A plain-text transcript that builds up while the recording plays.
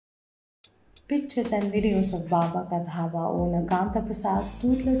Pictures and videos of Baba Ka Dhaba owner Kanta Prasad's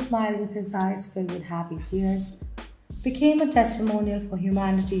toothless smile with his eyes filled with happy tears became a testimonial for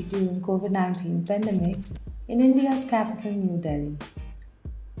humanity during COVID-19 pandemic in India's capital New Delhi.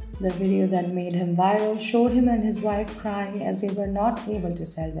 The video that made him viral showed him and his wife crying as they were not able to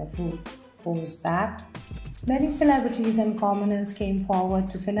sell their food. Post that, many celebrities and commoners came forward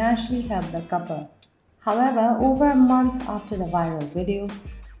to financially help the couple. However, over a month after the viral video,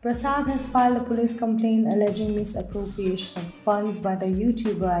 Prasad has filed a police complaint alleging misappropriation of funds by the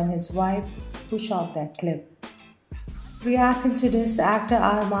YouTuber and his wife who shot that clip. Reacting to this, actor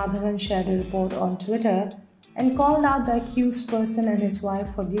R Madhavan shared a report on Twitter and called out the accused person and his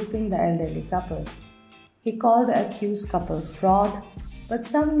wife for duping the elderly couple. He called the accused couple fraud, but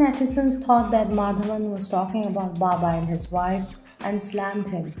some netizens thought that Madhavan was talking about Baba and his wife and slammed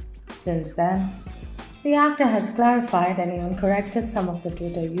him. Since then, the actor has clarified and even corrected some of the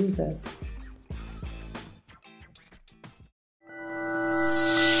Twitter users.